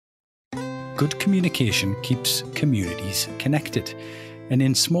good communication keeps communities connected. And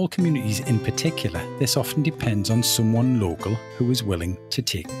in small communities in particular, this often depends on someone local who is willing to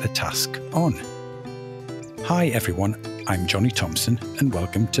take the task on. Hi everyone, I'm Johnny Thompson and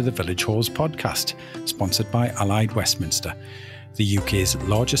welcome to the Village Halls podcast, sponsored by Allied Westminster, the UK's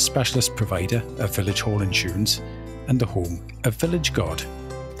largest specialist provider of village hall insurance and the home of Village Guard.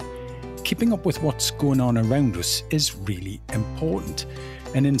 Keeping up with what's going on around us is really important,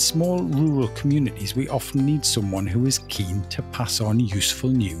 and in small rural communities we often need someone who is keen to pass on useful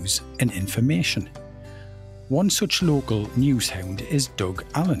news and information. One such local news hound is Doug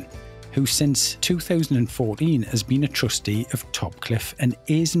Allen, who since 2014 has been a trustee of Topcliffe and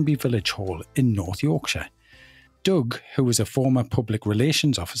Asenby Village Hall in North Yorkshire. Doug, who is a former public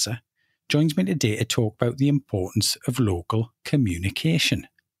relations officer, joins me today to talk about the importance of local communication.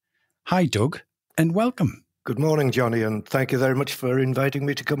 Hi Doug, and welcome. Good morning, Johnny, and thank you very much for inviting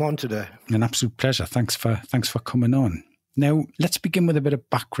me to come on today. An absolute pleasure. Thanks for coming on. Now, let's begin with a bit of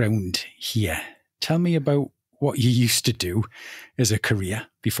background here. Tell me about what you used to do as a career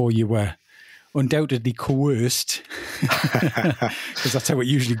before you were undoubtedly coerced, because that's how it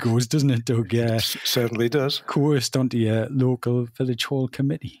usually goes, doesn't it, Doug? It certainly does. Coerced onto your local village hall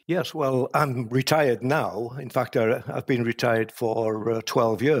committee. Yes, well, I'm retired now. In fact, I've been retired for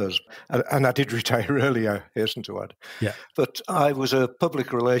 12 years, and I did retire early, I hasten to add. Yeah. But I was a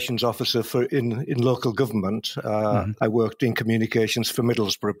public relations officer in local government. I worked in communications for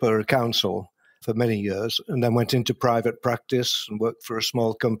Middlesbrough Borough Council for many years, and then went into private practice and worked for a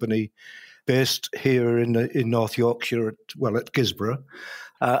small company based here in North Yorkshire, at Gisborough.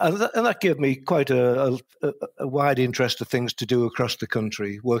 And that gave me quite a wide interest of things to do across the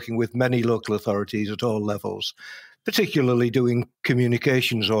country, working with many local authorities at all levels, particularly doing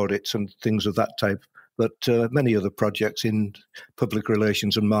communications audits and things of that type, but many other projects in public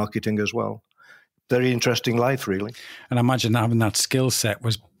relations and marketing as well. Very interesting life, really. And I imagine having that skill set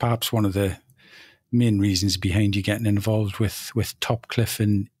was perhaps one of the main reasons behind you getting involved with Topcliffe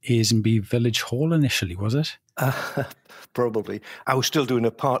and Asenby Village Hall initially, was it? Probably. I was still doing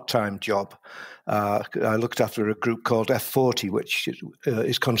a part-time job. I looked after a group called F40, which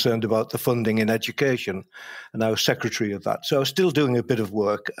is concerned about the funding in education, and I was secretary of that. So I was still doing a bit of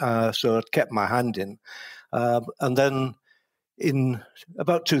work, so I kept my hand in. And then in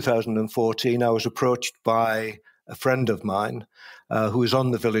about 2014, I was approached by a friend of mine who was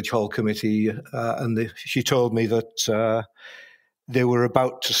on the Village Hall Committee, and she told me that they were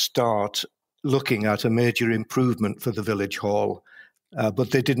about to start looking at a major improvement for the Village Hall,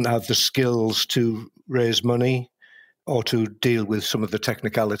 but they didn't have the skills to raise money or to deal with some of the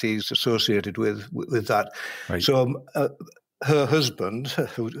technicalities associated with that. Right. So her husband,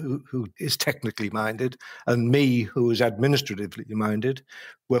 who is technically minded, and me, who is administratively minded,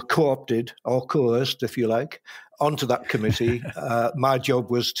 were co-opted or coerced, if you like, onto that committee. My job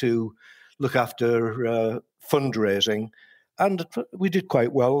was to look after fundraising, and we did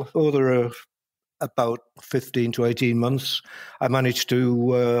quite well. Over about 15 to 18 months, I managed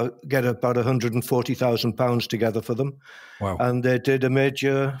to get about £140,000 together for them. Wow. And they did a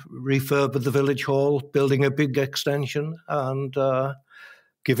major refurb of the village hall, building a big extension and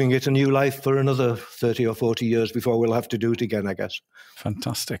giving it a new life for another 30 or 40 years before we'll have to do it again, I guess.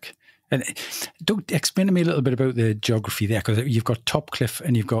 Fantastic. And Doug, explain to me a little bit about the geography there, because you've got Topcliffe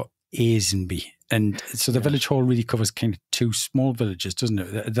and you've got Asenby. And so the village hall really covers kind of two small villages, doesn't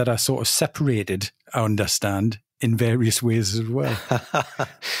it, that are sort of separated, I understand, in various ways as well.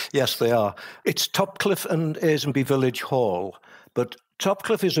 Yes, they are. It's Topcliffe and Asenby Village Hall, but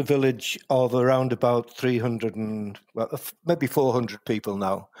Topcliffe is a village of around about 300 and maybe 400 people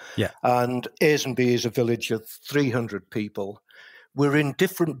now. Yeah. And Asenby is a village of 300 people. We're in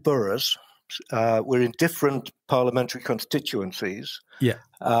different boroughs. We're in different parliamentary constituencies,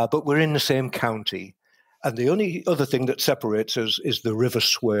 but we're in the same county. And the only other thing that separates us is the River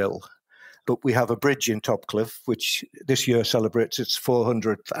Swale. But we have a bridge in Topcliffe, which this year celebrates its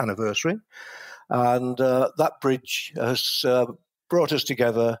 400th anniversary. And that bridge has brought us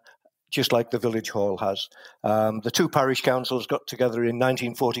together just like the village hall has. The two parish councils got together in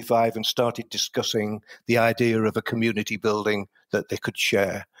 1945 and started discussing the idea of a community building that they could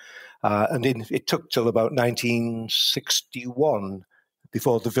share. And it took till about 1961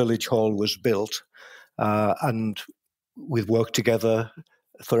 before the village hall was built. And we've worked together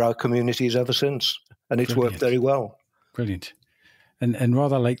for our communities ever since. And it's worked very well. Brilliant. And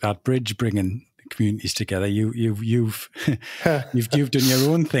rather like that bridge bringing communities together, you've done your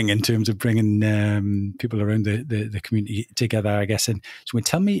own thing in terms of bringing people around the community together, I guess. And so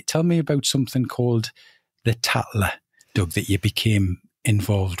tell me about something called the Tatler, Doug, that you became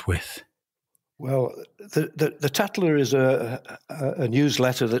involved with. Well, the Tatler is a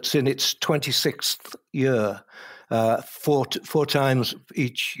newsletter that's in its 26th year, four times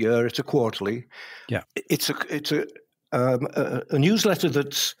each year. It's a quarterly. Yeah. It's a newsletter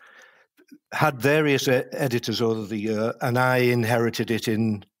that's had various editors over the year, and I inherited it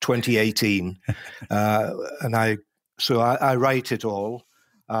in 2018, and I write it all.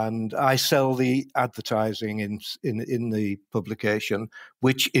 And I sell the advertising in the publication,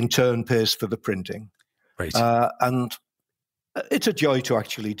 which in turn pays for the printing. Right. And it's a joy to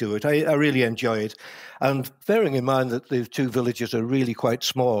actually do it. I really enjoy it. And bearing in mind that the two villages are really quite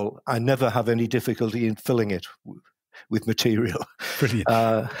small, I never have any difficulty in filling it with material. Brilliant.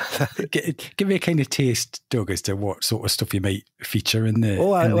 Give me a kind of taste, Doug, as to what sort of stuff you might feature in the.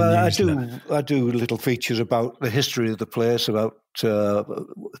 I do little features about the history of the place, about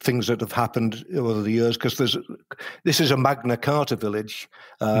things that have happened over the years, because this is a Magna Carta village.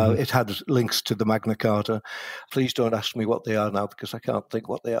 It had links to the Magna Carta. Please don't ask me what they are now, because I can't think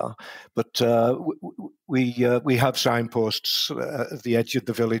what they are. But we have signposts at the edge of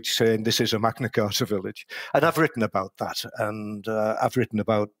the village saying this is a Magna Carta village, and I've written about that, and I've written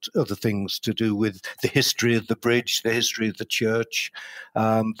about other things to do with the history of the bridge, the history of the church,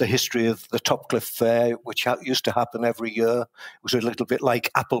 the history of the Topcliffe Fair, which used to happen every year. It was a little bit like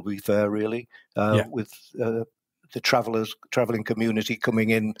Appleby Fair, really, with the travelling community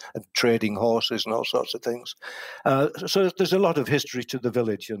coming in and trading horses and all sorts of things. So there's a lot of history to the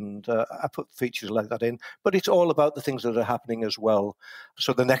village, and I put features like that in. But it's all about the things that are happening as well.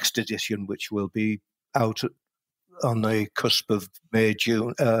 So the next edition, which will be out on the cusp of May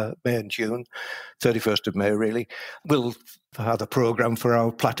and June, 31st of May, really, we'll have a programme for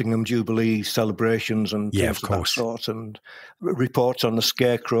our Platinum Jubilee celebrations and things of that sort, and reports on the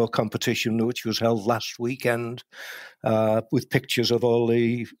scarecrow competition, which was held last weekend, with pictures of all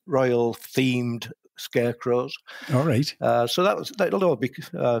the royal-themed scarecrows. All right. So that'll all be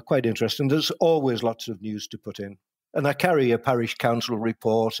quite interesting. There's always lots of news to put in. And I carry a parish council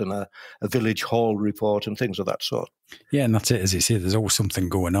report and a village hall report and things of that sort. Yeah, and that's it. As you say, there's always something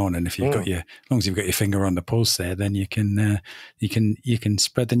going on, and if you've got as long as you've got your finger on the pulse there, then you can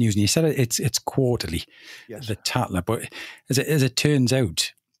spread the news. And you said it's quarterly, the Tatler. But as it turns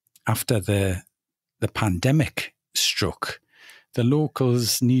out, after the pandemic struck, the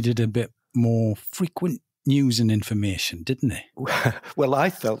locals needed a bit more frequent news and information, didn't they? Well, I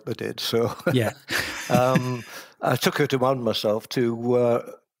felt they did. So yeah. I took it upon myself to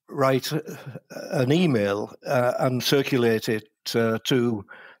write an email and circulate it to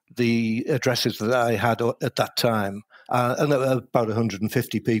the addresses that I had at that time. And there were about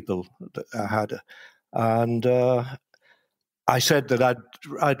 150 people that I had. And I said that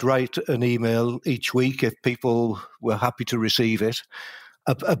I'd write an email each week if people were happy to receive it,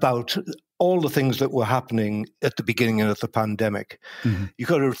 about all the things that were happening at the beginning of the pandemic. Mm-hmm. You've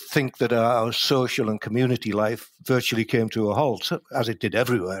got to think that our social and community life virtually came to a halt, as it did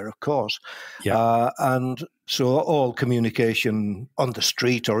everywhere, of course. Yeah. And so all communication on the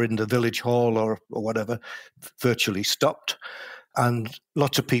street or in the village hall or whatever virtually stopped. And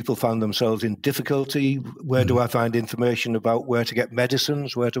lots of people found themselves in difficulty. Where do I find information about where to get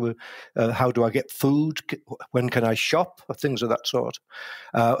medicines? How do I get food? When can I shop? Things of that sort.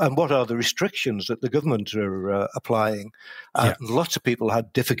 And what are the restrictions that the government are applying? Lots of people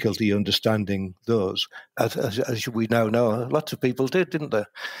had difficulty understanding those, as we now know. Lots of people did, didn't they?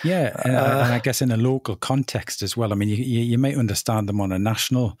 Yeah, and I guess in a local context as well. I mean, you might understand them on a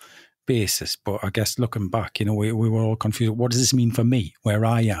national basis, but I guess looking back, we were all confused. What does this mean for me, where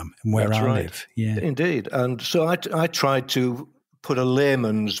I am and where I live? Yeah, indeed. And so I tried to put a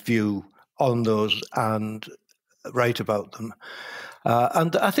layman's view on those and write about them.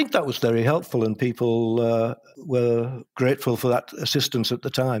 And I think that was very helpful, and people were grateful for that assistance at the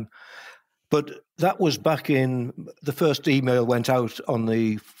time. But that was back in, the first email went out on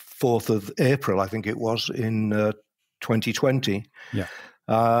the 4th of April, I think it was, in 2020. Yeah.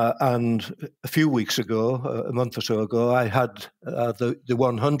 And a few weeks ago, a month or so ago, I had the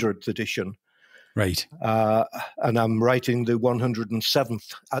 100th edition. Right. And I'm writing the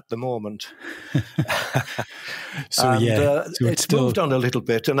 107th at the moment. It's moved on a little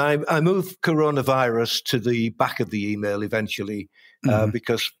bit. And I moved coronavirus to the back of the email eventually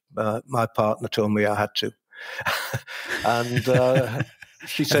because my partner told me I had to. And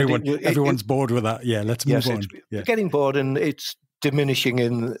she said... Everyone's bored with that. Yeah, let's move on. It's getting bored, and it's diminishing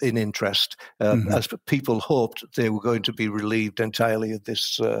in interest as people hoped they were going to be relieved entirely of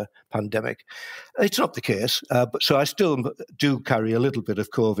this pandemic. It's not the case, but so I still do carry a little bit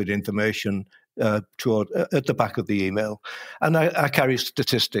of COVID information at the back of the email. And I carry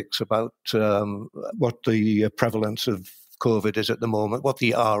statistics about what the prevalence of COVID is at the moment, what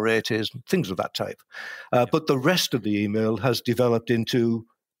the R rate is, things of that type. But the rest of the email has developed into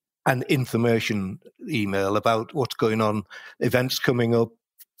an information email about what's going on, events coming up,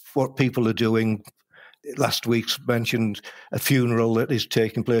 what people are doing. Last week's mentioned a funeral that is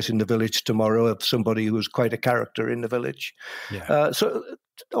taking place in the village tomorrow of somebody who was quite a character in the village. Yeah. So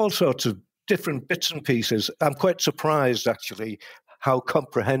all sorts of different bits and pieces. I'm quite surprised, actually, how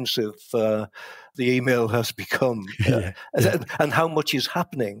comprehensive the email has become and how much is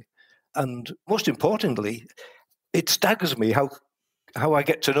happening. And most importantly, it staggers me how I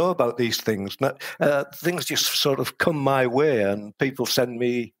get to know about these things. Things just sort of come my way, and people send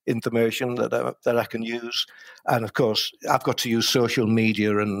me information that I can use. And of course, I've got to use social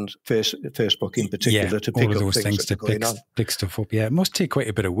media and Facebook in particular to pick all of up those things that are going on. Pick stuff up. Yeah, it must take quite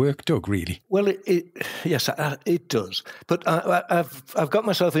a bit of work, Doug. Really. Well, yes, it does. But I've got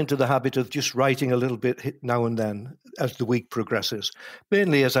myself into the habit of just writing a little bit now and then as the week progresses.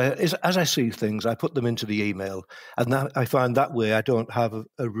 Mainly as I see things, I put them into the email, and I find that way I don't have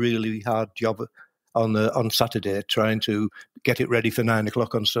a really hard job on Saturday trying to get it ready for 9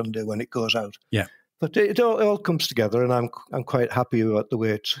 o'clock on Sunday when it goes out. Yeah. But it all comes together, and I'm quite happy about the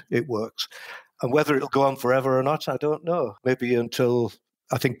way it works. And whether it'll go on forever or not, I don't know. Maybe until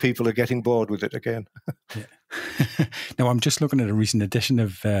I think people are getting bored with it again. Yeah. Now, I'm just looking at a recent edition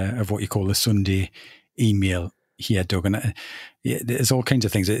of what you call the Sunday email here, Doug, and there's all kinds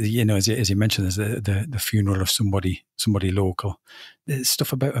of things. You know, as you mentioned, there's the funeral of somebody local. There's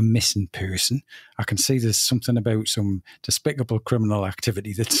stuff about a missing person. I can see there's something about some despicable criminal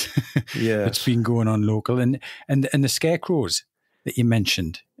activity that's that's been going on local, and the scarecrows that you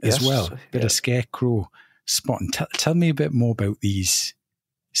mentioned as well. Bit of scarecrow spotting. Tell me a bit more about these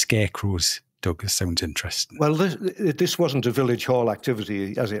scarecrows, Doug. This sounds interesting. Well, this wasn't a village hall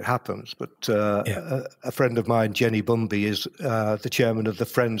activity as it happens, but a friend of mine, Jenny Bumby, is the chairman of the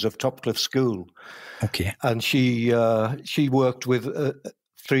Friends of Topcliffe School. Okay. And she worked with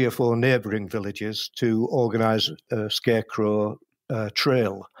 3 or 4 neighbouring villages to organise a scarecrow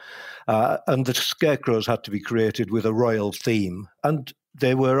trail. And the scarecrows had to be created with a royal theme. And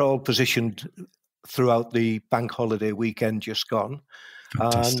they were all positioned throughout the bank holiday weekend just gone.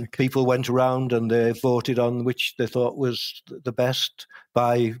 Fantastic. And people went around and they voted on which they thought was the best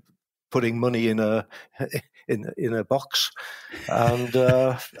by putting money in a box. And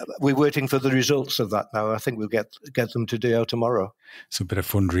we're waiting for the results of that now. I think we'll get them today or tomorrow. So a bit of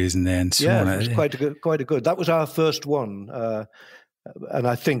fundraising there and so on. Yeah, it was quite a good. That was our first one, and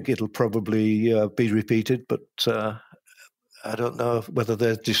I think it'll probably be repeated, but I don't know whether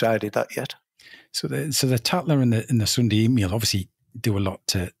they've decided that yet. So the Tatler and the Sunday email obviously do a lot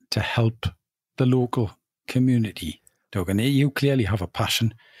to help the local community, Doug, and you clearly have a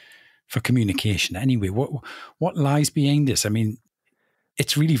passion for communication anyway. What lies behind this? I mean,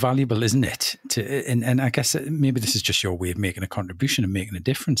 it's really valuable, isn't it? And I guess maybe this is just your way of making a contribution and making a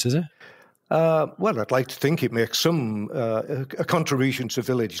difference, is it? Well, I'd like to think it makes some a contribution to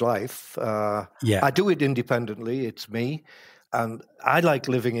village life. I do it independently. It's me. And I like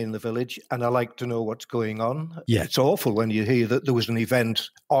living in the village, and I like to know what's going on. Yeah. It's awful when you hear that there was an event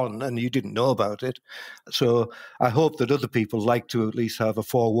on and you didn't know about it. So I hope that other people like to at least have a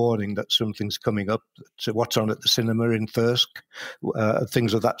forewarning that something's coming up. So what's on at the cinema in Thirsk,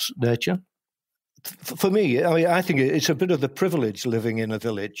 things of that nature. For me, I think it's a bit of the privilege living in a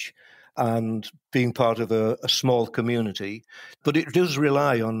village and being part of a small community. But it does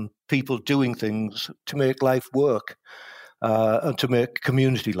rely on people doing things to make life work. And to make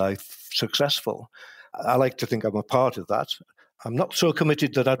community life successful. I like to think I'm a part of that. I'm not so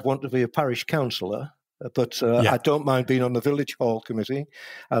committed that I'd want to be a parish councillor, but I don't mind being on the village hall committee,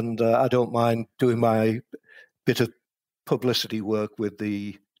 and I don't mind doing my bit of publicity work with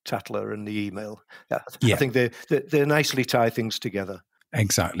the Tatler and the email. I think they nicely tie things together.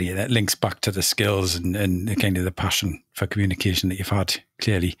 Exactly. That links back to the skills and kind of the passion for communication that you've had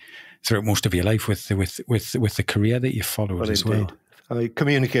clearly throughout most of your life with the career that you've followed as well. I mean,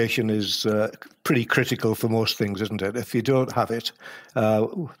 communication is pretty critical for most things, isn't it? If you don't have it,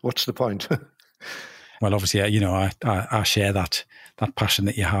 what's the point? Well, obviously, I share that passion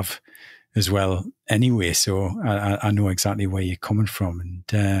that you have as well anyway, so I know exactly where you're coming from.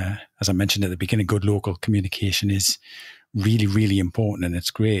 And as I mentioned at the beginning, good local communication is really, really important, and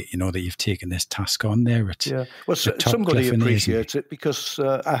it's great, that you've taken this task on there. Well, somebody appreciates it because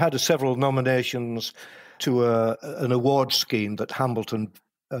I had several nominations to an award scheme that Hambleton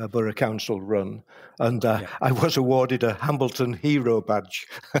Borough Council run, and I was awarded a Hambleton Hero badge.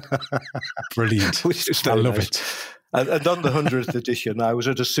 Brilliant. Which is I very love nice. it. And on the 100th edition, I was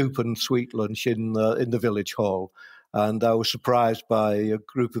at a soup and sweet lunch in the village hall, and I was surprised by a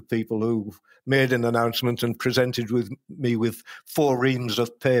group of people who made an announcement and presented me with 4 reams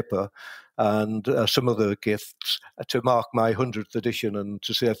of paper and some other gifts to mark my 100th edition and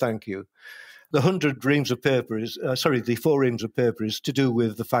to say thank you. The 100 reams of paper is, the 4 reams of paper is to do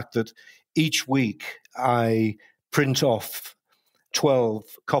with the fact that each week I print off 12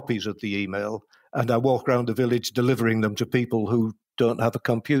 copies of the email and I walk around the village delivering them to people who don't have a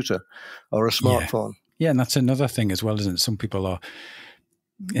computer or a smartphone. Yeah, and that's another thing as well, isn't it? Some people are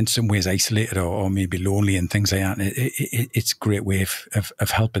in some ways isolated or maybe lonely and things like that. And it's a great way of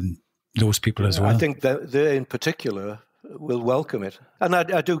helping those people as well. I think that they in particular will welcome it. And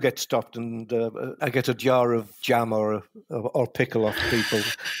I do get stopped and I get a jar of jam or pickle off people.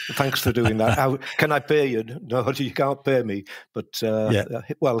 Thanks for doing that. Can I pay you? No, you can't pay me. But,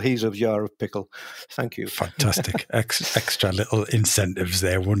 well, here's a jar of pickle. Thank you. Fantastic. Extra little incentives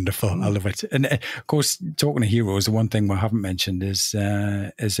there. Wonderful. I love it. And of course, talking to heroes, the one thing we haven't mentioned is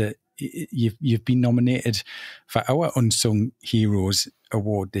that you've been nominated for our Unsung Heroes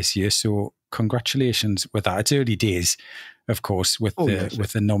Award this year. So congratulations with that. It's early days, of course, with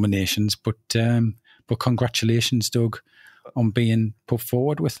the nominations, but congratulations, Doug, on being put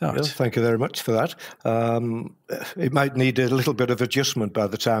forward with that. Yeah, thank you very much for that. It might need a little bit of adjustment by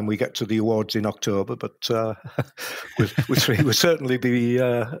the time we get to the awards in October, but we'll certainly be,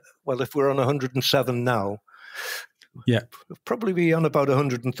 if we're on 107 now, we'll probably be on about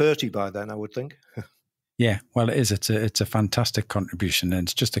 130 by then, I would think. Yeah, well, it is. It's a fantastic contribution, and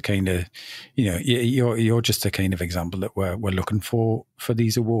it's just a kind of, you're just a kind of example that we're looking for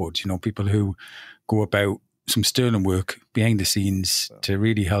these awards. People who go about some sterling work behind the scenes to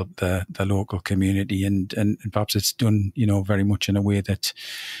really help the local community, and perhaps it's done, very much in a way that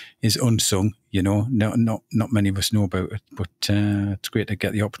is unsung. Not many of us know about it, but it's great to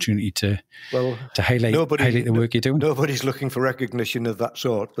get the opportunity to highlight the work you're doing. Nobody's looking for recognition of that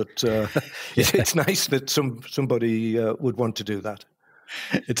sort, but it's nice that somebody would want to do that.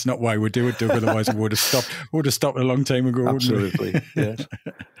 It's not why we do it, Doug. Otherwise, we would have stopped. Would have stopped a long time ago. Absolutely, yes.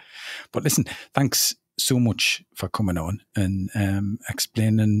 But listen, thanks so much for coming on and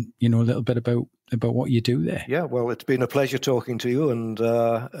explaining, a little bit about what you do there. Yeah, well, it's been a pleasure talking to you, and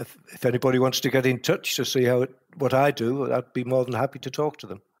if anybody wants to get in touch to see what I do, I'd be more than happy to talk to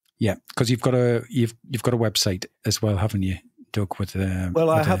them. Yeah, because you've got a website as well, haven't you, Doug? I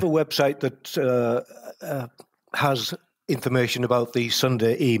have a website that has information about the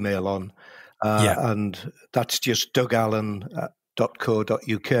Sunday email on, and that's just dougallen.co.uk,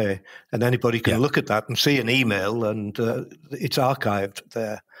 and anybody can look at that and see an email, and it's archived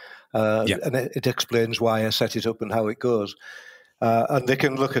there. And it explains why I set it up and how it goes. And they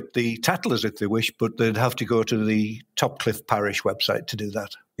can look at the tattlers if they wish, but they'd have to go to the Topcliffe Parish website to do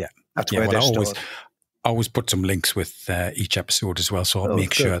that. Yeah. That's where they're stored. I always put some links with each episode as well, so I'll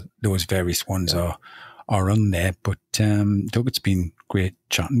make sure those various ones are on there. But Doug, it's been great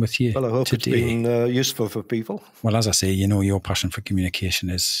chatting with you. Well, I hope today. It's been useful for people. Well, as I say, your passion for communication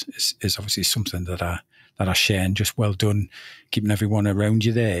is obviously something that I share, and just well done keeping everyone around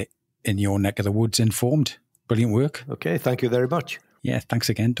you there in your neck of the woods informed. Brilliant work. Okay, thank you very much. Yeah, thanks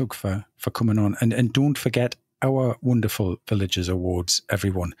again, Doug, for coming on. And don't forget our wonderful Villagers Awards,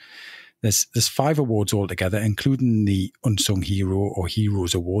 everyone. There's 5 awards altogether, including the Unsung Hero or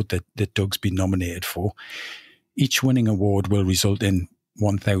Heroes Award that Doug's been nominated for. Each winning award will result in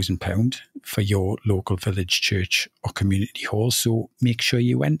 £1,000 for your local village church or community hall, so make sure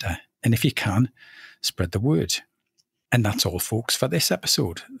you enter. And if you can, spread the word. And that's all, folks, for this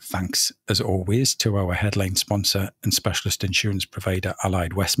episode. Thanks, as always, to our headline sponsor and specialist insurance provider,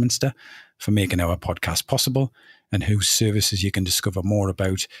 Allied Westminster, for making our podcast possible, and whose services you can discover more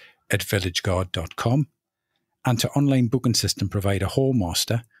about at villageguard.com. And to online booking system provider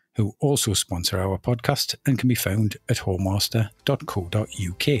Hallmaster, who also sponsor our podcast and can be found at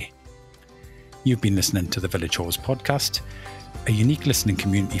hallmaster.co.uk. You've been listening to the Village Halls podcast, a unique listening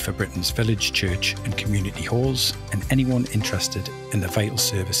community for Britain's village, church and community halls, and anyone interested in the vital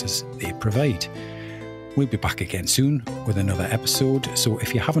services they provide. We'll be back again soon with another episode, so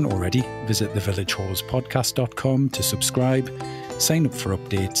if you haven't already, visit thevillagehallspodcast.com to subscribe, sign up for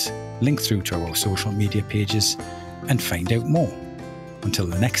updates, link through to our social media pages, and find out more. Until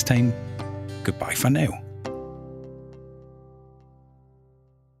the next time, goodbye for now.